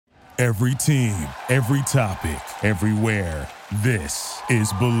Every team, every topic, everywhere. This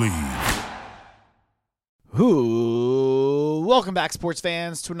is Believe. Welcome back, sports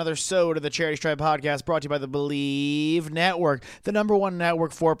fans, to another SODE of the Charity Stripe podcast brought to you by the Believe Network, the number one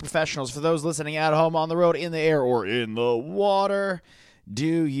network for professionals. For those listening at home, on the road, in the air, or in the water, do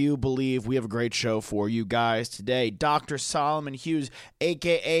you believe? We have a great show for you guys today. Dr. Solomon Hughes,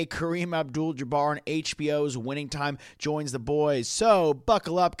 a.k.a. Kareem Abdul-Jabbar on HBO's Winning Time, joins the boys. So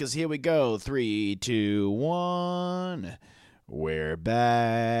buckle up, because here we go. 3, 2, 1. We're back.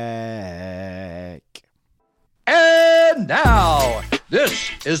 And now,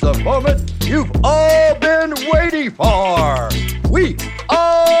 this is the moment you've all been waiting for. We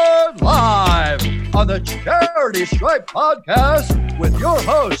are live on the Charity Stripe podcast with your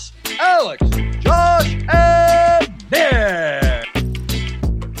hosts, Alex, Josh, and Nick.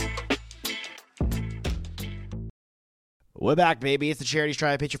 We're back, baby. It's the Charity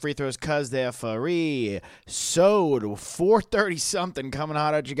Stripe. Hit your free throws because they're free. SODE 430-something coming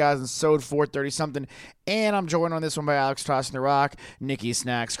out at you guys in SODE 430-something. And I'm joined on this one by Alex Tossing the Rock, Nikki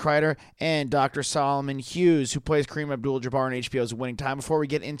Snacks Kreider, and Dr. Solomon Hughes, who plays Kareem Abdul-Jabbar on HBO's Winning Time. Before we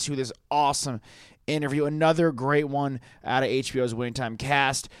get into this awesome interview, another great one out of HBO's Winning Time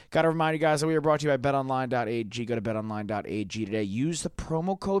cast. Got to remind you guys that we are brought to you by betonline.ag. Go to betonline.ag today. Use the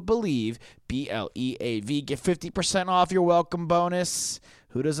promo code BELIEVE, BLEAV. Get 50% off your welcome bonus.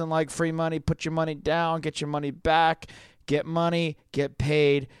 Who doesn't like free money? Put your money down, get your money back, get money, get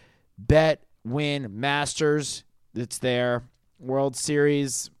paid, bet, win, Masters, it's there. World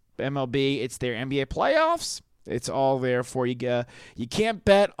Series, MLB, it's there. NBA playoffs, it's all there for you. You can't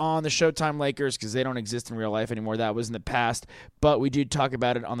bet on the Showtime Lakers because they don't exist in real life anymore. That was in the past, but we do talk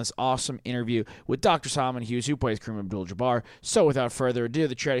about it on this awesome interview with Dr. Solomon Hughes, who plays Kareem Abdul-Jabbar. So without further ado,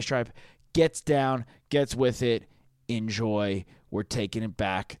 the Charity Stripe gets down, gets with it. Enjoy. We're taking it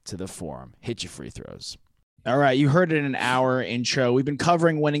back to the forum. Hit your free throws. All right, you heard it in our intro. We've been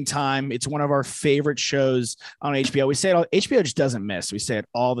covering Winning Time. It's one of our favorite shows on HBO. We say it all, HBO just doesn't miss. We say it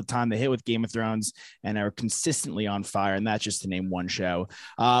all the time. They hit with Game of Thrones and are consistently on fire, and that's just to name one show.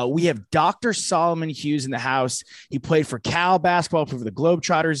 We have Dr. Solomon Hughes in the house. He played for Cal basketball, played for the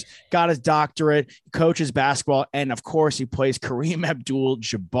Globetrotters, got his doctorate, coaches basketball, and of course, he plays Kareem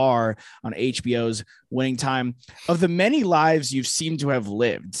Abdul-Jabbar on HBO's Winning Time. Of the many lives you've seemed to have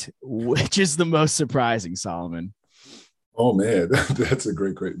lived, which is the most surprising, Solomon? Oh man, that's a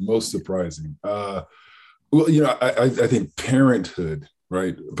great, most surprising. Well, you know, I think parenthood,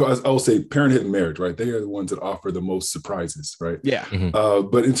 right? But I'll say parenthood and marriage, right? They are the ones that offer the most surprises, right? Yeah.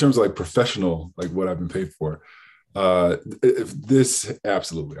 But in terms of like professional, like what I've been paid for, if this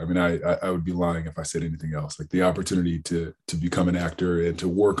absolutely. I mean, I would be lying if I said anything else. Like the opportunity to become an actor and to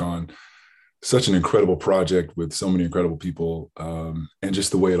work on such an incredible project with so many incredible people, and just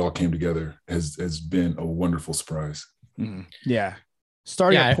the way it all came together has been a wonderful surprise. Mm-hmm. Yeah.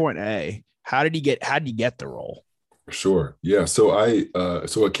 Starting at point A, how did you get the role? Sure. Yeah. So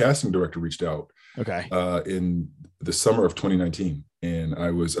so a casting director reached out. Okay. In the summer of 2019, and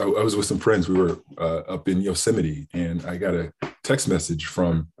I was with some friends. We were up in Yosemite, and I got a text message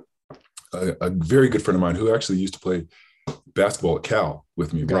from a very good friend of mine who actually used to play basketball at Cal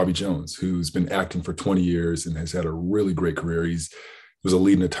with me, okay. Robbie Jones, who's been acting for 20 years and has had a really great career. He was a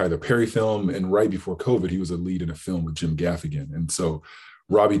lead in a Tyler Perry film, and right before COVID, he was a lead in a film with Jim Gaffigan. And so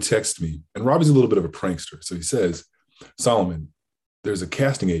Robbie texted me, and Robbie's a little bit of a prankster. So he says, Solomon, there's a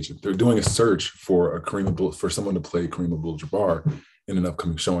casting agent. They're doing a search for someone to play Kareem Abdul-Jabbar in an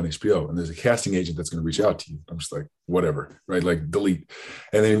upcoming show on HBO. And there's a casting agent that's going to reach out to you. I'm just like, whatever, right? Like delete.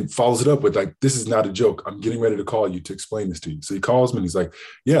 And then he follows it up with like, this is not a joke. I'm getting ready to call you to explain this to you. So he calls me and he's like,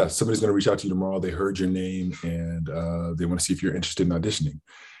 yeah, somebody's going to reach out to you tomorrow. They heard your name and they want to see if you're interested in auditioning.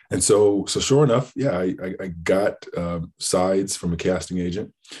 And so sure enough, yeah, I got sides from a casting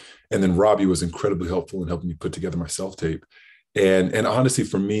agent. And then Robbie was incredibly helpful in helping me put together my self-tape. And honestly,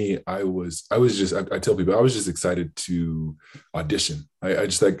 for me, I tell people, I was just excited to audition. I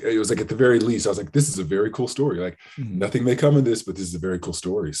just like, it was like, at the very least, I was like, this is a very cool story. Like nothing may come of this, but this is a very cool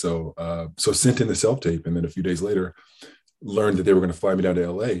story. So sent in the self-tape. And then a few days later, learned that they were going to fly me down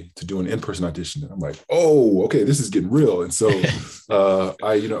to LA to do an in-person audition. And I'm like, oh, okay, this is getting real. And so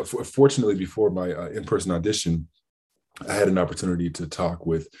fortunately before my in-person audition, I had an opportunity to talk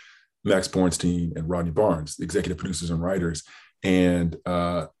with Max Bornstein and Rodney Barnes, the executive producers and writers. And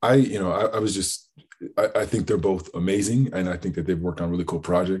I think they're both amazing. And I think that they've worked on really cool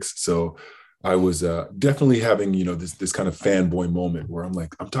projects. So I was definitely having, this kind of fanboy moment where I'm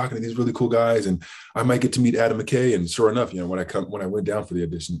like, I'm talking to these really cool guys and I might get to meet Adam McKay. And sure enough, when I went down for the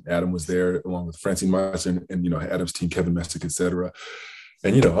audition, Adam was there along with Francine Meister and Adam's team, Kevin Messick, et cetera.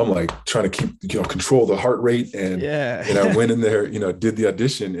 And, I'm like trying to keep, control the heart rate. And, and I went in there, did the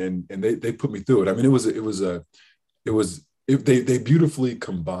audition and they put me through it. I mean, they beautifully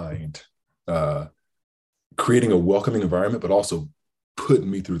combined creating a welcoming environment, but also putting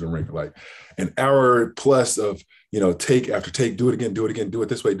me through the ringer, like an hour plus of, take after take, do it again, do it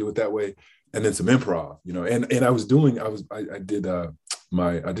this way, do it that way. And then some improv, and I did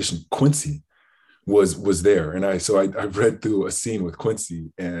my audition. Quincy was there. And I read through a scene with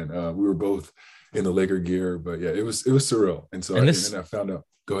Quincy and we were both in the Laker gear, but yeah, it was surreal. And so I found out,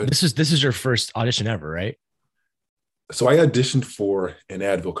 go ahead. This is your first audition ever, right? So I auditioned for an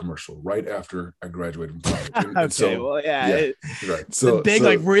Advil commercial right after I graduated from college. Right. So the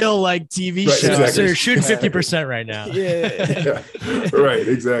big real TV right, show. Exactly. So you're shooting 50% right now. Yeah. Right.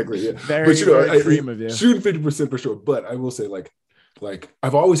 Exactly. Yeah. Very cream of you. Shooting 50% for sure. But I will say like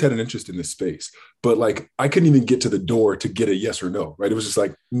I've always had an interest in this space, but I couldn't even get to the door to get a yes or no. Right. It was just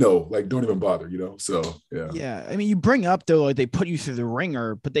like, no, don't even bother, So yeah. Yeah. I mean, you bring up though, they put you through the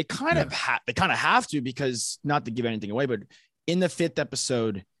ringer, but they kind of have to, because not to give anything away, but in the 5th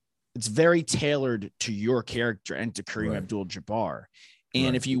episode, it's very tailored to your character and to Kareem Abdul-Jabbar.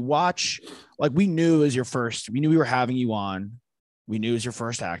 And if you watch, we knew it was your first, we knew we were having you on, we knew it was your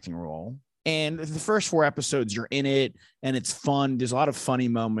first acting role. And the first 4 episodes, you're in it and it's fun. There's a lot of funny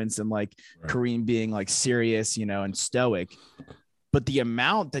moments and Kareem being serious, and stoic. But the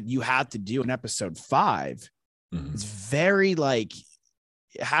amount that you had to do in episode 5 is very was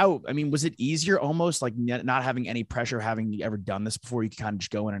it easier almost not having any pressure, having ever done this before? You could kind of just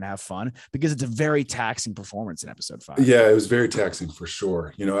go in and have fun, because it's a very taxing performance in episode 5. Yeah, it was very taxing for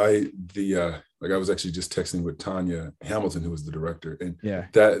sure. I was actually just texting with Tanya Hamilton, who was the director, and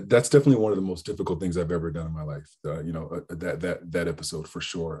that's definitely one of the most difficult things I've ever done in my life. That episode for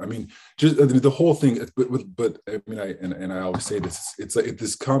sure. I mean, just the whole thing. But I mean, I always say this. It's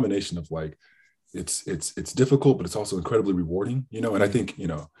this combination of it's difficult, but it's also incredibly rewarding. And I think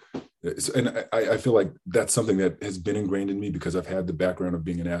and I feel like that's something that has been ingrained in me because I've had the background of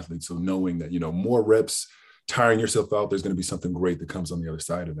being an athlete. So knowing that more reps, tiring yourself out, there's going to be something great that comes on the other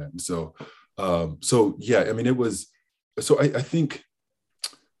side of that. And so. Yeah, I mean, it was, so I think,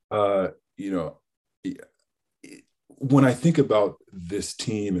 when I think about this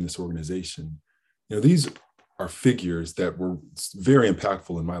team and this organization, these are figures that were very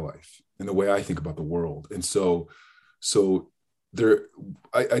impactful in my life and the way I think about the world. And so there,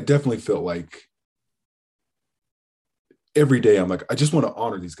 I definitely felt like every day I'm like, I just want to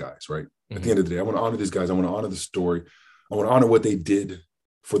honor these guys, right? At the end of the day, I want to honor these guys. I want to honor the story. I want to honor what they did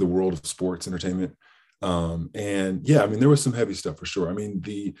for the world of sports entertainment. And yeah, I mean, there was some heavy stuff for sure. I mean,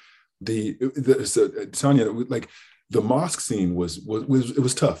 Tanya, the mosque scene was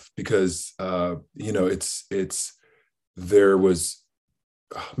tough because, there's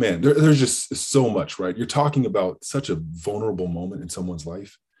just so much, right? You're talking about such a vulnerable moment in someone's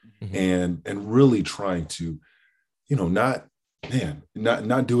life and really trying to, not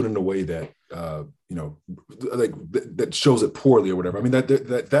do it in a way that, that shows it poorly or whatever. I mean,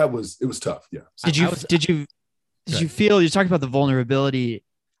 it was tough. Yeah. Did you feel, you're talking about the vulnerability.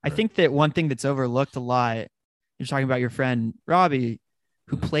 I think that one thing that's overlooked a lot, you're talking about your friend Robbie,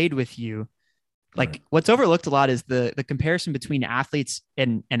 who played with you. What's overlooked a lot is the comparison between athletes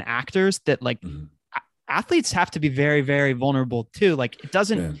and actors, that athletes have to be very, very vulnerable too. It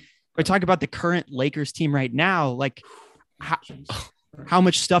doesn't, we're talking about the current Lakers team right now. How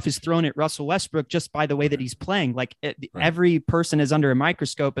much stuff is thrown at Russell Westbrook just by the way that he's playing. Every person is under a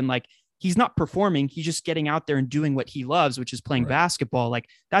microscope and he's not performing. He's just getting out there and doing what he loves, which is playing basketball.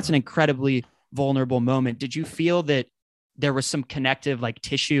 That's an incredibly vulnerable moment. Did you feel that there was some connective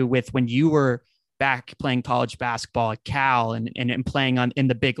tissue with when you were back playing college basketball at Cal and playing in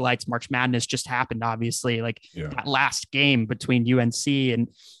the big lights? March Madness just happened, obviously, that last game between UNC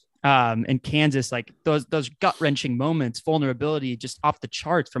and Kansas, those gut-wrenching moments, vulnerability just off the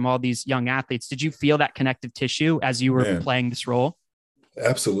charts from all these young athletes. Did you feel that connective tissue as you were playing this role?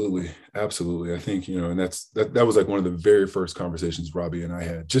 Absolutely. I think, and that was one of the very first conversations Robbie and I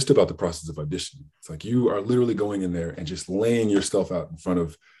had just about the process of auditioning. It's you are literally going in there and just laying yourself out in front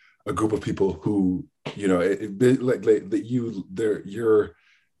of a group of people who,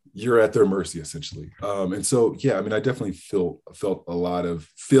 you're at their mercy essentially. And so, yeah, I mean, I definitely felt a lot of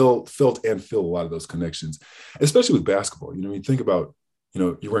those connections, especially with basketball. You think about,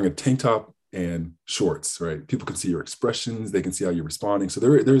 you're wearing a tank top and shorts, right? People can see your expressions. They can see how you're responding. So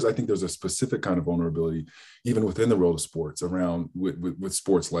I think there's a specific kind of vulnerability, even within the world of sports around with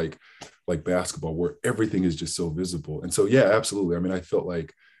sports like basketball, where everything is just so visible. And so, yeah, absolutely. I mean, I felt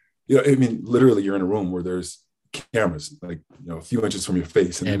literally you're in a room where there's cameras, like, a few inches from your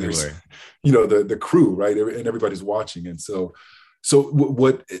face, and then Everywhere. there's, the crew, right? And everybody's watching. And so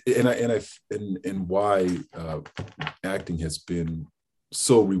what, and why acting has been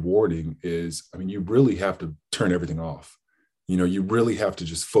so rewarding is, I mean, you really have to turn everything off. You really have to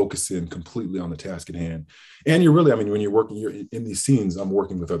just focus in completely on the task at hand. And when you're in these scenes, I'm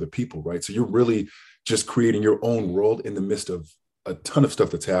working with other people, right? So you're really just creating your own world in the midst of a ton of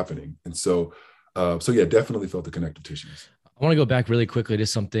stuff that's happening. And so yeah, definitely felt the connective tissues. I want to go back really quickly to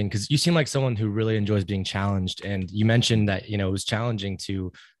something, because you seem like someone who really enjoys being challenged. And you mentioned that, it was challenging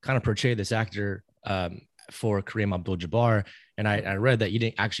to kind of portray this actor for Kareem Abdul-Jabbar. And I read that you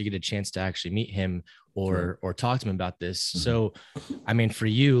didn't actually get a chance to actually meet him or talk to him about this. Mm-hmm. So, I mean, for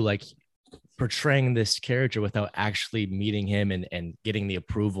you, like, portraying this character without actually meeting him and getting the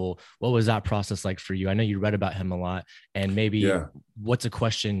approval, what was that process like for you? I know you read about him a lot, and maybe what's a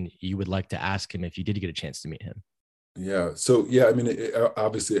question you would like to ask him if you did get a chance to meet him? Yeah. So, I mean,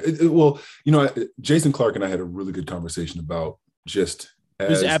 obviously, Jason Clarke and I had a really good conversation about just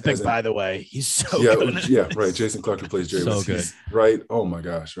who's epic, by the way. He's so good. Yeah, right. Jason Clarke, who plays Jerry. So good. Right. Oh my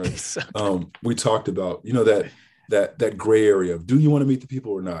gosh. Right. So we talked about, that gray area of, do you want to meet the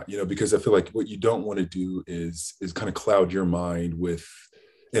people or not? Because I feel like what you don't want to do is kind of cloud your mind with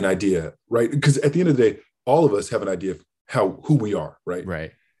an idea, right? Because at the end of the day, all of us have an idea of who we are, right?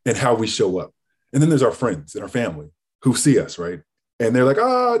 Right. And how we show up. And then there's our friends and our family who see us, right? And they're like,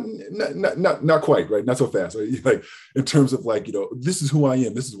 not quite, right? Not so fast. Right? Like, in terms of, like, this is who I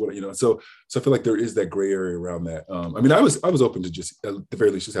am. This is what, so I feel like there is that gray area around that. I mean, I was open to just, at the very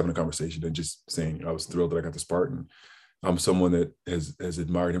least, just having a conversation and just saying, I was thrilled that I got this part. And I'm someone that has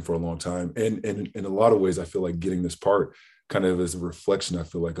admired him for a long time. And in a lot of ways, I feel like getting this part kind of as a reflection, I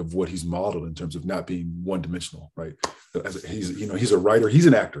feel like, of what he's modeled in terms of not being one-dimensional, right? He's a writer, he's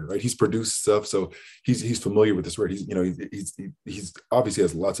an actor, right? He's produced stuff, so he's familiar with this word. He's obviously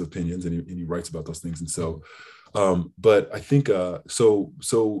has lots of opinions, and he writes about those things. And so, but I think so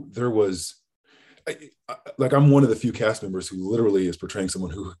there was, I'm one of the few cast members who literally is portraying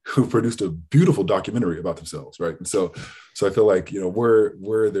someone who produced a beautiful documentary about themselves, right? And so I feel like,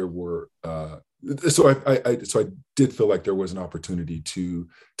 where there were so I did feel like there was an opportunity to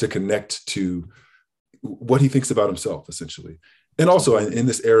connect to what he thinks about himself, essentially. And also in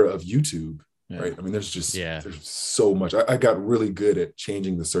this era of YouTube, right? I mean, there's so much. I got really good at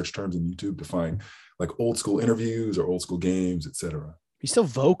changing the search terms in YouTube to find, like, old school interviews or old school games, etc. He's still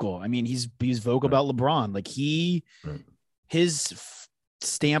vocal. I mean, he's vocal about LeBron. Like, his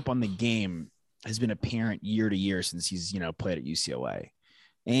stamp on the game has been apparent year to year since he's, played at UCLA.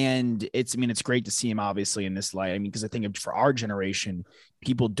 And it's great to see him, obviously, in this light. I mean, because I think for our generation,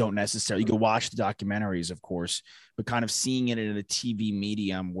 people don't necessarily, you go watch the documentaries, of course, but kind of seeing it in a TV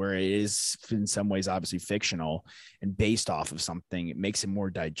medium where it is in some ways obviously fictional and based off of something, it makes it more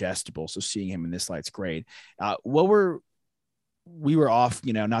digestible. So seeing him in this light's great. We were off,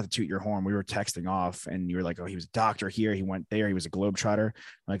 not to toot your horn. We were texting off, and you were like, "Oh, he was a doctor here. He went there. He was a globetrotter."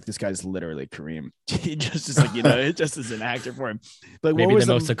 Like, this guy's literally Kareem. He just is like, it just is an actor for him. But maybe the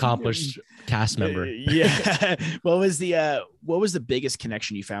most accomplished cast member. Yeah. What was the biggest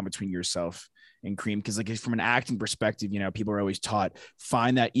connection you found between yourself and Kareem? Because, like, from an acting perspective, people are always taught,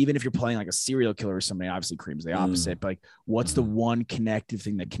 find that even if you're playing like a serial killer or somebody, obviously Kareem's the opposite, but, like, what's the one connective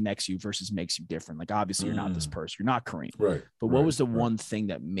thing that connects you versus makes you different? Like, obviously you're not this person, you're not Kareem, right? But what was the one thing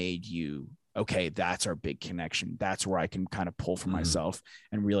that made you, okay, that's our big connection, that's where I can kind of pull for myself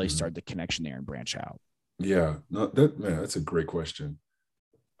and really start the connection there and branch out? Yeah, no, that's a great question.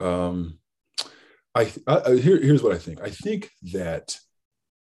 Here's what I think. I think that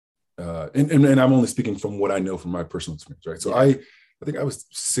and I'm only speaking from what I know from my personal experience, right? So I think I was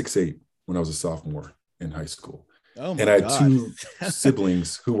 6'8" when I was a sophomore in high school. Oh my and I had God. two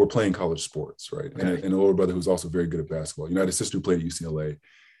siblings who were playing college sports, right? Okay. And an older brother who was also very good at basketball. I had a sister who played at UCLA,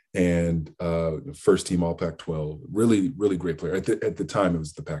 and first team all Pac-12, really, really great player. At the time, it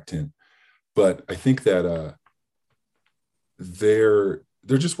was the Pac-10. But I think that there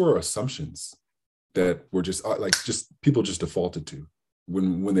just were assumptions that were just people just defaulted to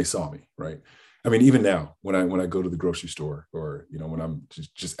when they saw me, right? I mean, even now when I go to the grocery store, or when I'm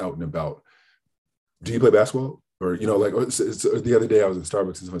just out and about, do you play basketball? Or the other day I was in Starbucks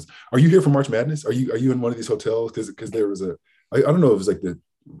and someone said, "Are you here for March Madness? Are you in one of these hotels?" Because there was I don't know if it was like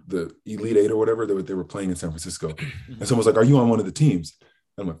the Elite Eight or whatever they were playing in San Francisco, and someone was like, "Are you on one of the teams?"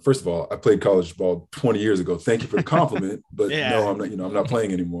 I'm like, first of all, I played college ball 20 years ago. Thank you for the compliment, but no, I'm not. I'm not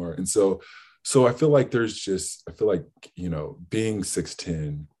playing anymore. And so I feel like being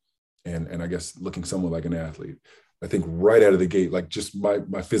 6'10" and I guess looking somewhat like an athlete, I think right out of the gate, like just my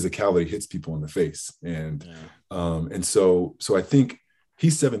physicality hits people in the face. And so I think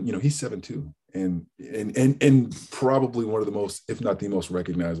he's 7'2", and probably one of the most, if not the most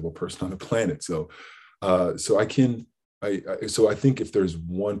recognizable person on the planet. So I think if there's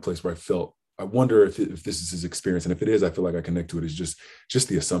one place where I wonder if this is his experience, and if it is, I feel like I connect to it, is just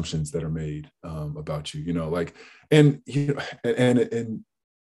the assumptions that are made about you, like, and the,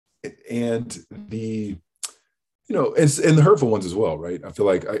 and the hurtful ones as well, right? I feel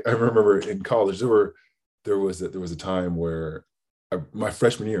like I remember in college there was a time where my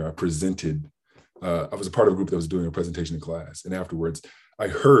freshman year I presented. I was a part of a group that was doing a presentation in class, and afterwards I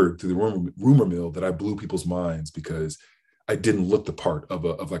heard through the rumor mill that I blew people's minds because I didn't look the part of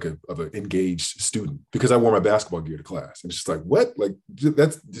an engaged student because I wore my basketball gear to class, and it's just like, what? Like,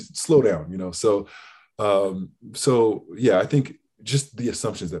 that's just slow down, So yeah, I think just the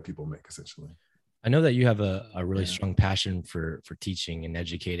assumptions that people make, essentially. I know that you have a really strong passion for teaching and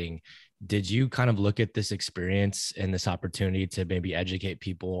educating. Did you kind of look at this experience and this opportunity to maybe educate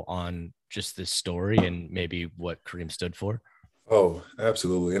people on just this story and maybe what Kareem stood for? Oh,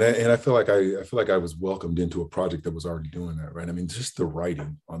 absolutely. And I feel like I was welcomed into a project that was already doing that, right? I mean, just the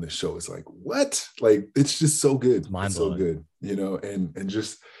writing on this show is like, what? Like, it's just so good. It's so good, and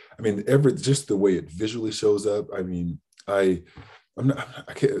just, I mean, just the way it visually shows up. I mean, I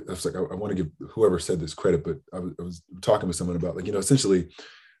can't, I was like, I want to give whoever said this credit, but I was talking with someone about, like, essentially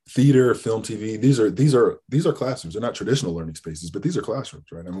theater, film, TV, these are classrooms. They're not traditional learning spaces, but these are classrooms,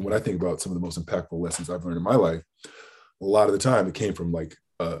 right? I mean, when I think about some of the most impactful lessons I've learned in my life, a lot of the time it came from like,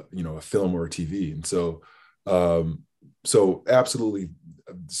 a film or a TV. And so absolutely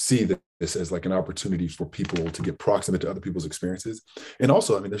see this as like an opportunity for people to get proximate to other people's experiences. And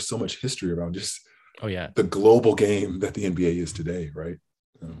also, I mean, there's so much history around just the global game that the NBA is today, right?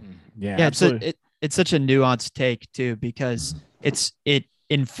 Yeah, it's such a nuanced take too, because it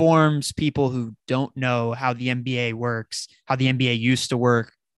informs people who don't know how the NBA works, how the NBA used to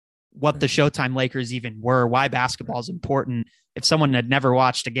work, what the Showtime Lakers even were, why basketball is important. If someone had never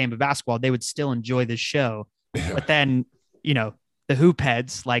watched a game of basketball, they would still enjoy the show. Yeah. But then, the hoop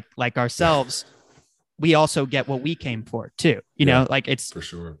heads like ourselves, we also get what we came for too, like it's for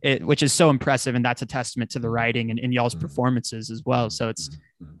sure, which is so impressive. And that's a testament to the writing and y'all's performances as well. So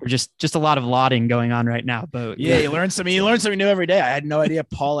we're just a lot of lauding going on right now, but you learn something new every day. I had no idea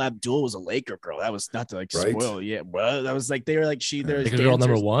Paula Abdul was a Laker girl. That was not to like spoil. Right? Yeah. Well, that was like, they were like, Laker girl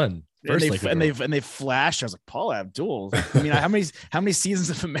number one. And they flashed. I was like, Paula Abdul. I mean, how many seasons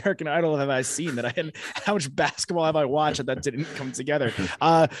of American Idol have I seen that how much basketball have I watched that didn't come together?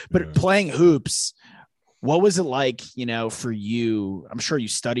 But playing hoops, what was it like, for you? I'm sure you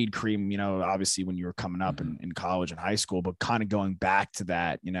studied Kareem, obviously when you were coming up in college and high school, but kind of going back to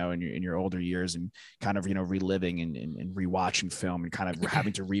that, in your older years and kind of, reliving and rewatching film and kind of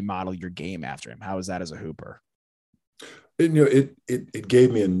having to remodel your game after him. How was that as a hooper? It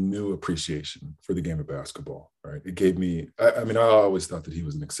gave me a new appreciation for the game of basketball, right? It gave me, I mean, I always thought that he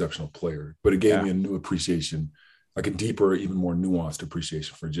was an exceptional player, but it gave me a new appreciation, like a deeper, even more nuanced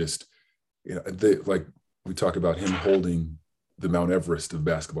appreciation for just, like we talk about him holding the Mount Everest of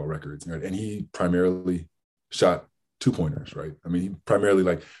basketball records, right? And he primarily shot 2-pointers, right? I mean, he primarily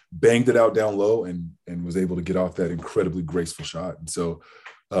like banged it out down low and was able to get off that incredibly graceful shot. And so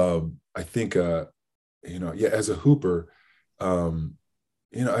I think, as a hooper, I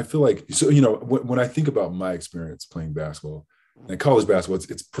feel like, when I think about my experience playing basketball and college basketball,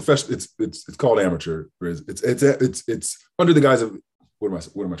 it's professional. It's called amateur. It's under the guise of, what am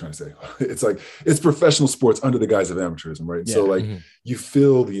I trying to say? It's like, it's professional sports under the guise of amateurism, right? Yeah. So like you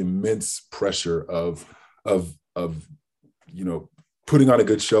feel the immense pressure of putting on a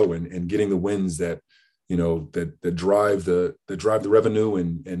good show and getting the wins that that drive the revenue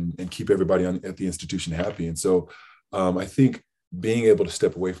and keep everybody at the institution happy. And so I think being able to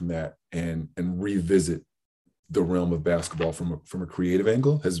step away from that and revisit the realm of basketball from a creative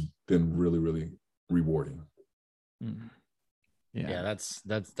angle has been really, really rewarding. Mm-hmm. Yeah, that's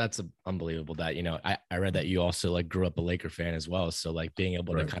unbelievable that, I read that you also like grew up a Laker fan as well. So like being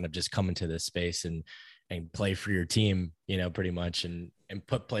able to kind of just come into this space and play for your team, pretty much and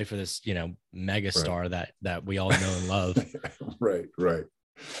play for this, mega star that we all know and love. Right.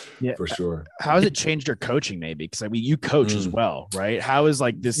 Yeah, for sure. How has it changed your coaching maybe? Because I mean, you coach as well, right? How is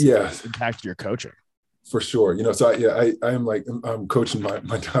like this impacted your coaching? For sure. I'm coaching my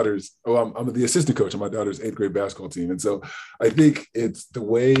daughter's, I'm the assistant coach on my daughter's 8th grade basketball team. And so I think it's the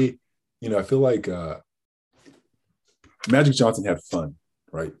way, I feel like Magic Johnson had fun,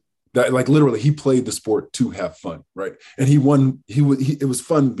 right? That like literally he played the sport to have fun, right? And he won. It was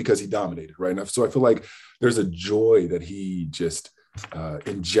fun because he dominated, right? And so I feel like there's a joy that he just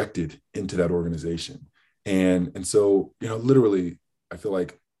injected into that organization, and so literally, I feel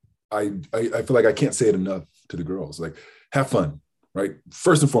like I feel like I can't say it enough to the girls. Like, have fun, right?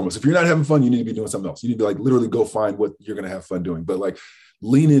 First and foremost, if you're not having fun, you need to be doing something else. You need to like literally go find what you're going to have fun doing. But like,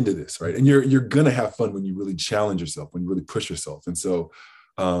 lean into this, right? And you're going to have fun when you really challenge yourself, when you really push yourself, and so.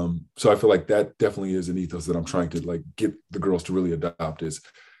 So I feel like that definitely is an ethos that I'm trying to like get the girls to really adopt is,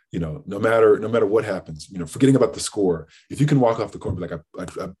 no matter what happens, forgetting about the score, if you can walk off the court and be like,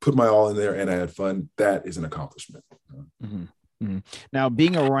 I put my all in there and I had fun, that is an accomplishment. Mm-hmm. Mm-hmm. Now,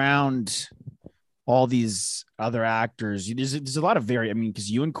 being around all these other actors, there's a lot of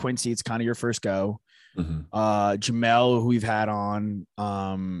because you and Quincy, it's kind of your first go. Mm-hmm. Jamel, who we've had on,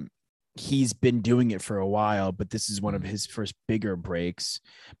 he's been doing it for a while, but this is one of his first bigger breaks.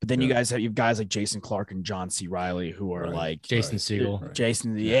 But then you have guys like Jason Clark and John C. Reilly, who are like Jason Segel. Right.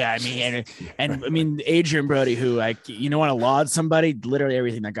 Jason, yeah. I mean, Adrian Brody, who want to laud somebody, literally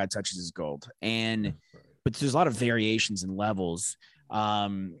everything that guy touches is gold. But there's a lot of variations and levels.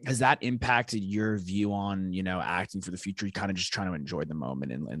 Has that impacted your view on, acting for the future? You kind of just trying to enjoy the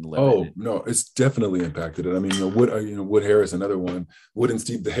moment and live in it? No, it's definitely impacted it. I mean, Wood Harris, another one, Wood and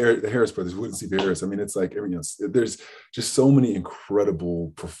Steve, the Harris brothers, Wood and Steve Harris. I mean, it's like, there's just so many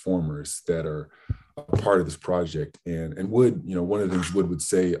incredible performers that are a part of this project. And Wood, one of the things Wood would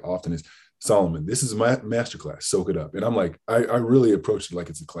say often is, Solomon, this is my masterclass, soak it up. And I'm like, I really approach it like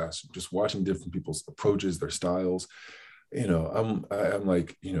it's a classroom, just watching different people's approaches, their styles. I'm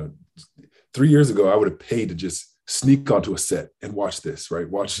like, 3 years ago, I would have paid to just sneak onto a set and watch this, right?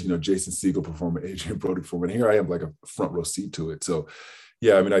 Watch, Jason Segel perform, Adrian Brody perform. And here I am, like a front row seat to it. So,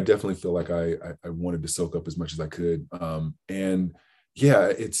 yeah, I mean, I definitely feel like I wanted to soak up as much as I could. And yeah,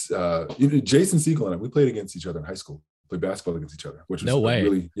 it's, Jason Segel and I, we played against each other in high school. Played basketball against each other, which was a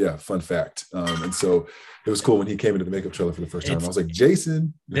really fun fact. And so it was cool when he came into the makeup trailer for the first time. I was like,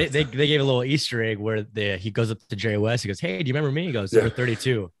 Jason. They gave a little Easter egg where he goes up to Jerry West. He goes, "Hey, do you remember me?" He goes, "Number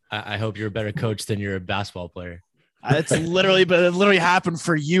 32. I hope you're a better coach than you're a basketball player." But it literally happened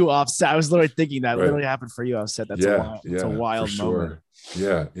for you offset. I was literally thinking that literally happened for you offset. That's a wild moment.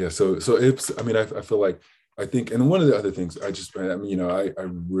 Yeah. So it's, I feel like, I think, and one of the other things I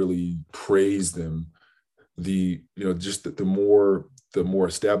really praise them. The more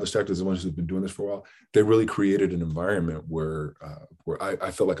established actors, the ones who've been doing this for a while, they really created an environment where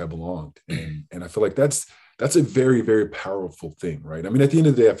I felt like I belonged, and I feel like that's a very, very powerful thing, right? I mean, at the end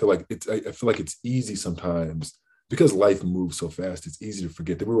of the day, I feel like it's easy sometimes because life moves so fast. It's easy to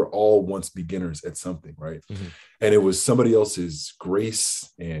forget that we were all once beginners at something, right? Mm-hmm. And it was somebody else's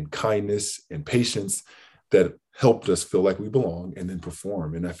grace and kindness and patience that helped us feel like we belong and then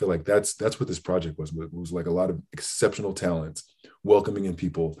perform. And I feel like that's what this project was. It was like a lot of exceptional talents, welcoming in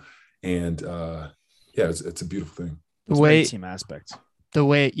people. And it's a beautiful thing. It's a great team aspect.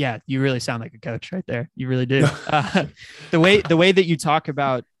 You really sound like a coach right there. You really do. The way that you talk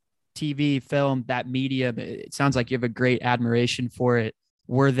about TV, film, that medium, it sounds like you have a great admiration for it.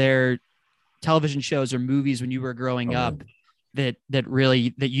 Were there television shows or movies when you were growing up that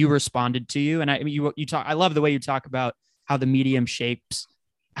you responded to you? And I love the way you talk about how the medium shapes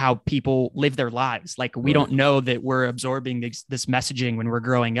how people live their lives. Like we don't know that we're absorbing this messaging when we're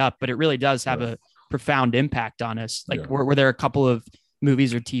growing up, but it really does have a profound impact on us. Like were there a couple of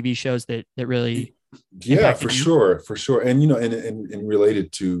movies or TV shows that really for sure. And and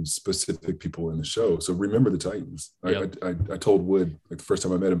related to specific people in the show. So Remember the Titans. I told Wood, like the first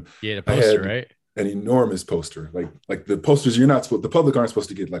time I met him, the poster, right? An enormous poster, like the posters the public aren't supposed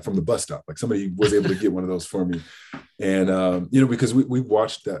to get, like from the bus stop. Like somebody was able to get one of those for me. And, because we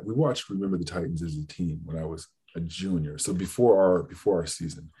watched Remember the Titans as a team when I was a junior. So before our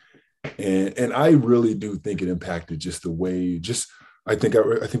season. And I really do think it impacted just the way, I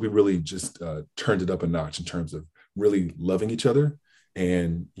think we really just turned it up a notch in terms of really loving each other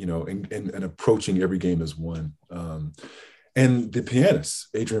and approaching every game as one. And the pianist,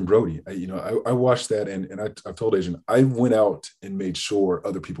 Adrian Brody, I watched that and I told Adrian, I went out and made sure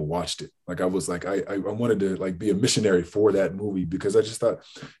other people watched it. Like I was like, I wanted to like be a missionary for that movie because I just thought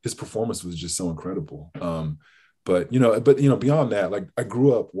his performance was just so incredible. But beyond that, like I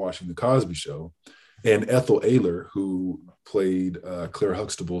grew up watching The Cosby Show, and Ethel Ayler, who played Claire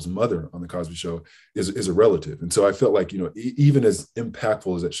Huxtable's mother on The Cosby Show, is a relative. And so I felt like, even as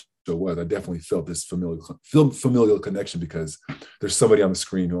impactful as that show was, I definitely felt this familial connection because there's somebody on the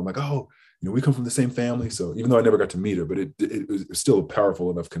screen who I'm like, oh, we come from the same family. So even though I never got to meet her, but it was still a powerful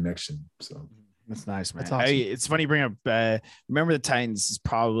enough connection. So. That's nice, man. That's awesome. It's funny you bring up. Remember the Titans is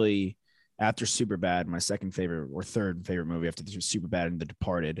probably after Superbad, my second favorite or third favorite movie after Superbad and The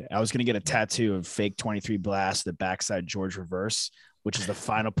Departed. I was gonna get a tattoo of fake 23 blast, the backside George reverse, which is the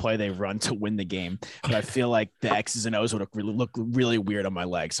final play they run to win the game. But I feel like the X's and O's would look really weird on my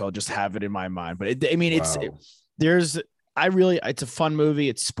leg, so I'll just have it in my mind. But it's a fun movie.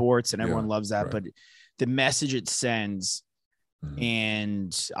 It's sports, and everyone loves that. Right. But the message it sends,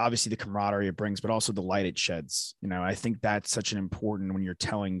 and obviously the camaraderie it brings, but also the light it sheds. You know, I think that's such an important when you're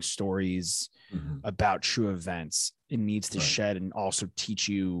telling stories about true events. It needs to shed and also teach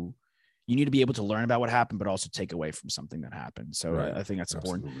you. You need to be able to learn about what happened, but also take away from something that happened. So I think that's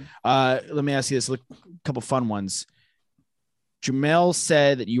important. Let me ask you this: a couple fun ones. Jamel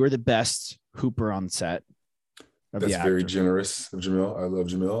said that you were the best hooper on set. That's very generous of Jamil. I love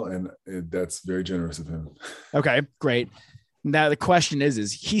Jamil, and that's very generous of him. Okay, great. Now the question is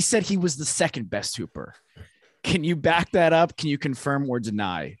he said he was the second best hooper. Can you back that up? Can you confirm or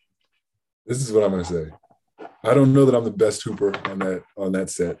deny? This is what I'm going to say. I don't know that I'm the best hooper on that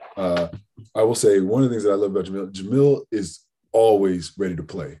set. I will say one of the things that I love about Jamil is always ready to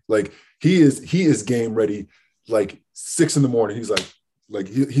play. Like he is game ready. Like 6 a.m. He's like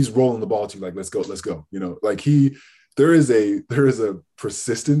he's rolling the ball to you. Like, let's go. You know, like there is a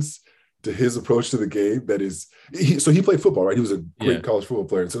persistence to his approach to the game that is. So he played football, right? He was a great college football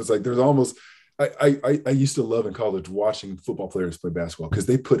player. So it's like there's almost. I used to love in college watching football players play basketball because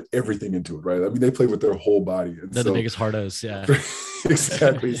they put everything into it, right? I mean, they play with their whole body. And they're the biggest hardos, yeah.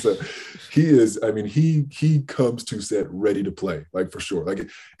 Exactly. So he is. I mean, he comes to set ready to play, like for sure.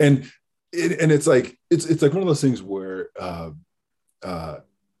 Like, and it's like one of those things where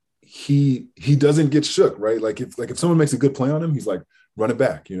he doesn't get shook, right? Like if someone makes a good play on him, he's like, run it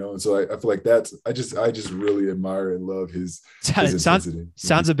back, you know? And so I feel like I just really admire and love his intensity.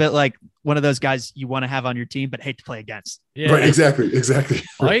 Sounds a bit like one of those guys you want to have on your team, but hate to play against. Yeah. Right. Exactly.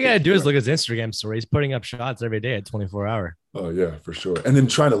 All you got to do is look at his Instagram story. He's putting up shots every day at 24-hour. Oh yeah, for sure. And then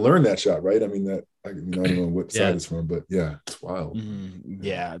trying to learn that shot, right? I mean, I don't know what side it's from, but yeah, it's wild.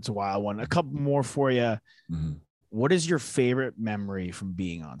 Yeah, it's a wild one. A couple more for you. What is your favorite memory from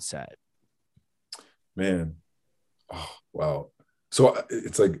being on set? Man. Oh, wow. So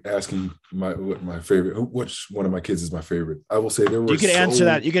it's like asking what my favorite, which one of my kids is my favorite. I will say there were. You could answer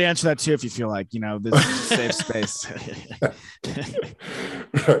that. You could answer that too if you feel like, you know, this is a safe space.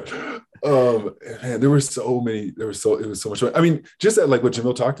 Right. Man, there were so many. It was so much fun. I mean, just that, like what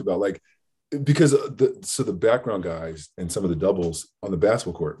Jamil talked about, like because the background guys and some of the doubles on the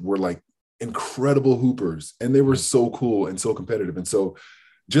basketball court were like incredible hoopers, and they were so cool and so competitive, and so.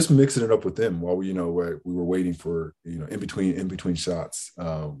 Just mixing it up with them while we were waiting for, in between shots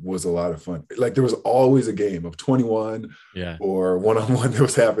was a lot of fun. Like there was always a game of 21 or one-on-one that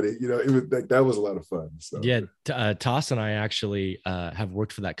was happening. It was like, that was a lot of fun. So. Yeah. Toss and I actually have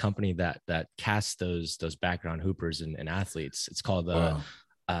worked for that company that casts those background hoopers and athletes. It's called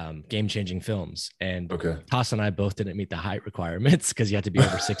Game Changing Films. And Toss and I both didn't meet the height requirements because you had to be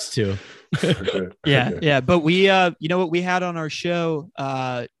over 6'2". Yeah. But we, what we had on our show,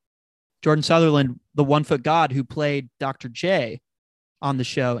 Jordan Sutherland, the 1 foot god who played Dr. J on the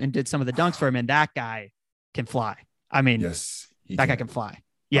show and did some of the dunks for him. And that guy can fly. I mean, guy can fly.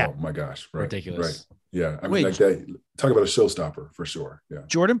 Yeah. Oh my gosh. Right. Ridiculous. Right. Yeah. I mean, like that, talk about a showstopper for sure. Yeah.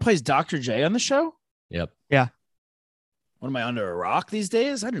 Jordan plays Dr. J on the show. Yep. Yeah. What am I, under a rock these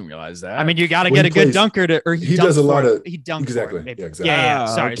days? I didn't realize that. I mean, you got to get a good dunker to, or he does a lot of, he dunks exactly. For it, yeah, exactly. Yeah.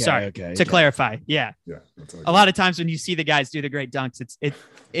 Sorry. Okay. To clarify. Yeah. Yeah. A lot of times when you see the guys do the great dunks,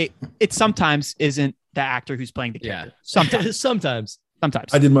 it sometimes isn't the actor who's playing the character. Yeah. Sometimes. Sometimes.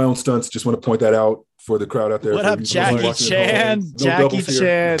 I did my own stunts. Just want to point that out for the crowd out there. What up, Jackie Chan? Jackie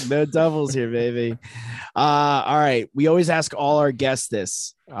Chan. No doubles here, baby. All right. We always ask all our guests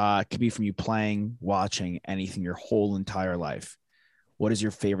this. Could be from you playing, watching, anything your whole entire life. What is your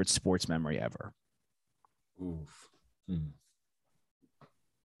favorite sports memory ever? Oof.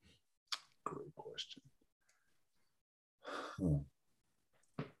 Great question.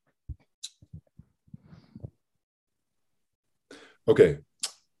 Okay.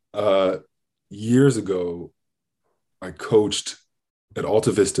 Years ago, I coached at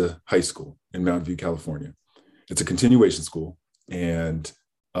Alta Vista High School in Mountain View, California. It's a continuation school. And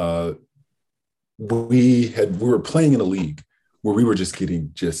we were playing in a league where we were just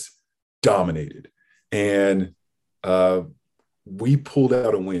getting dominated. And we pulled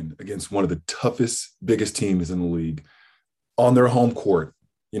out a win against one of the toughest, biggest teams in the league on their home court.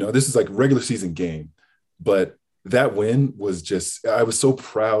 This is like a regular season game, but that win was I was so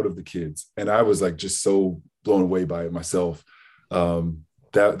proud of the kids, and I was like just so blown away by it myself.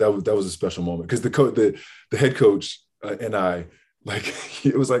 that was a special moment because the head coach and I, like,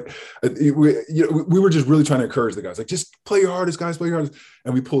 it was like we were just really trying to encourage the guys, like, just play your hardest, guys, play your hardest,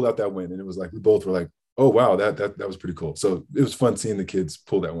 and we pulled out that win, and it was like we both were like, oh wow, that was pretty cool. So it was fun seeing the kids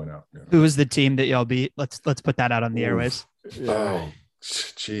pull that win out. You know? Who was the team that y'all beat? Let's put that out on the airways. Oh,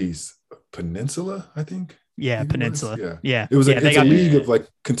 geez, Peninsula, I think. Yeah, Peninsula. Yeah. It was it's a league of like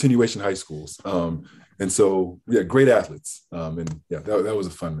continuation high schools. And so, great athletes. And that was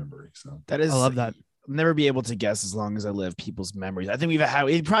a fun memory. So that is, I love that. I'll never be able to guess as long as I live people's memories. I think we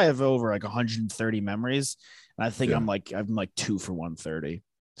probably have over like 130 memories. And I think I'm like 2 for 130.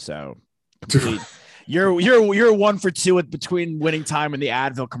 So complete. You're 1 for 2 between winning time and the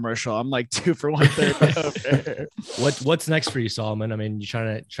Advil commercial. I'm like 2 for 130. What's next for you, Solomon? I mean, you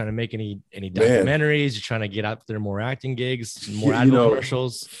trying to make any documentaries? You're trying to get out there more acting gigs, more Advil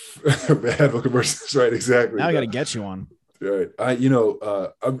commercials. Advil commercials, right? Exactly. Now I got to get you one. Right.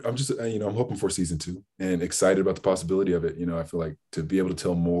 I'm just, I'm hoping for season 2 and excited about the possibility of it. I feel like to be able to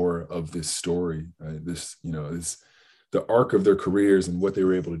tell more of this story, this the arc of their careers and what they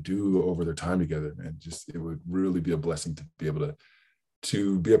were able to do over their time together, and just, it would really be a blessing to be able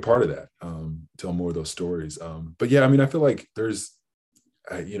to be a part of that, tell more of those stories. But yeah, I mean, I feel like there's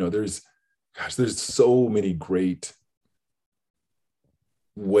so many great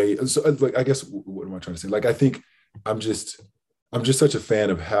ways. So, like, I guess, what am I trying to say? Like, I think I'm just such a fan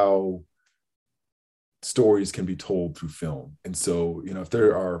of how stories can be told through film. And so, if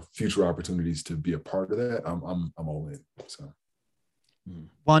there are future opportunities to be a part of that, I'm all in. So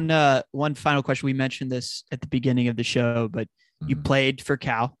one final question. We mentioned this at the beginning of the show, but you played for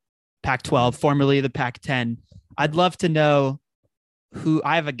Cal, Pac-12, formerly the Pac-10. I'd love to know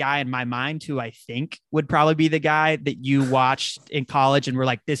I have a guy in my mind who I think would probably be the guy that you watched in college and were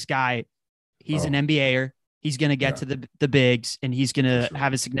like, this guy, he's an NBAer. He's going to get to the bigs, and he's going to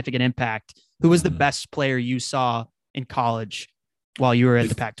have a significant impact. Who was the best player you saw in college while you were at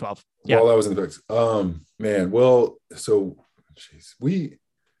the Pac-12? Yeah. While I was in the Pac-12, man. Well, so,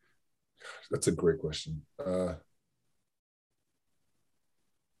 that's a great question.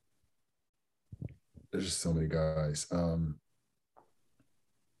 There's just so many guys. I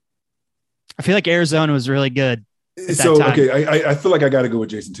feel like Arizona was really good. So, okay, I feel like I got to go with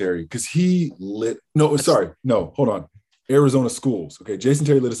Jason Terry because he lit. No, sorry. No, hold on. Arizona schools. Okay, Jason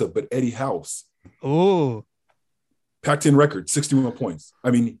Terry lit us up, but Eddie House. Oh. Pac-10 record, 61 points.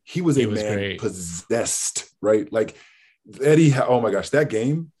 I mean, he was man possessed, right? Like, Eddie, oh my gosh, that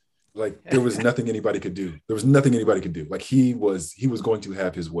game, like, there was nothing anybody could do. Like, he was going to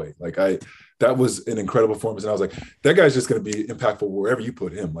have his way. Like, that was an incredible performance. And I was like, that guy's just going to be impactful wherever you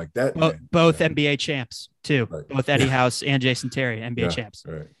put him. Like that. Both NBA champs too. Right. Both Eddie House and Jason Terry, NBA champs.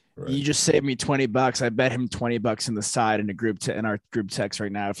 Right. You just saved me $20. I bet him $20 in the side in our group text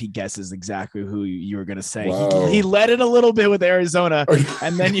right now if he guesses exactly who you were going to say. Wow. He led it a little bit with Arizona,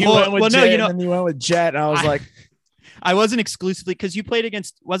 and then you went with Jet, and then you went with Jet, and I was like, I wasn't exclusively because you played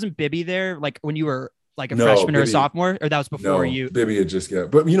against. Wasn't Bibby there? Like when you were like a freshman or a sophomore, or that was before you? Bibby had just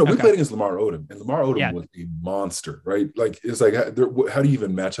but we played against Lamar Odom, and Lamar Odom was a monster, right? Like, it's like, how do you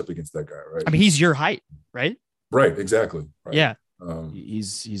even match up against that guy, right? I mean, he's your height, right? Right, exactly. Right. Yeah.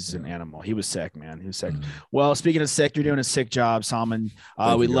 He's an animal. He was sick, man. He was sick. Well, speaking of sick, you're doing a sick job, Solomon.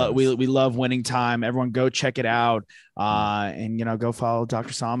 We love Winning Time. Everyone go check it out. And go follow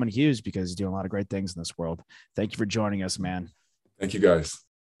Dr. Solomon Hughes because he's doing a lot of great things in this world. Thank you for joining us, man. Thank you, guys.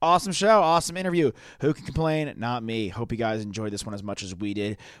 Awesome show. Awesome interview. Who can complain? Not me. Hope you guys enjoyed this one as much as we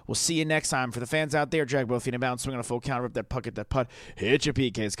did. We'll see you next time. For the fans out there, drag both feet in bounds, swing on a full counter, rip that puck, get that putt, hit your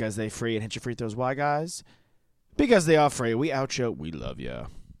PKs, guys. They free, and hit your free throws. Why, guys? Because they are free. We out you. We love ya.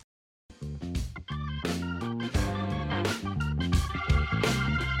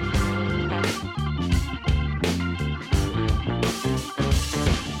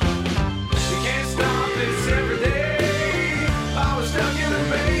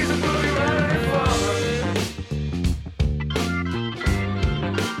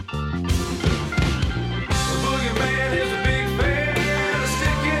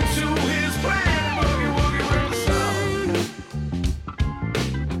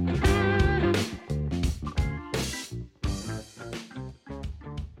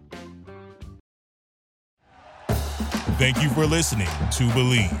 Thank you for listening to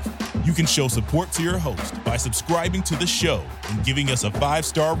Believe. You can show support to your host by subscribing to the show and giving us a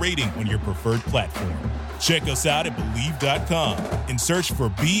 5-star rating on your preferred platform. Check us out at Believe.com and search for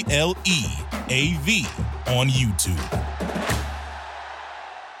BLEAV on YouTube.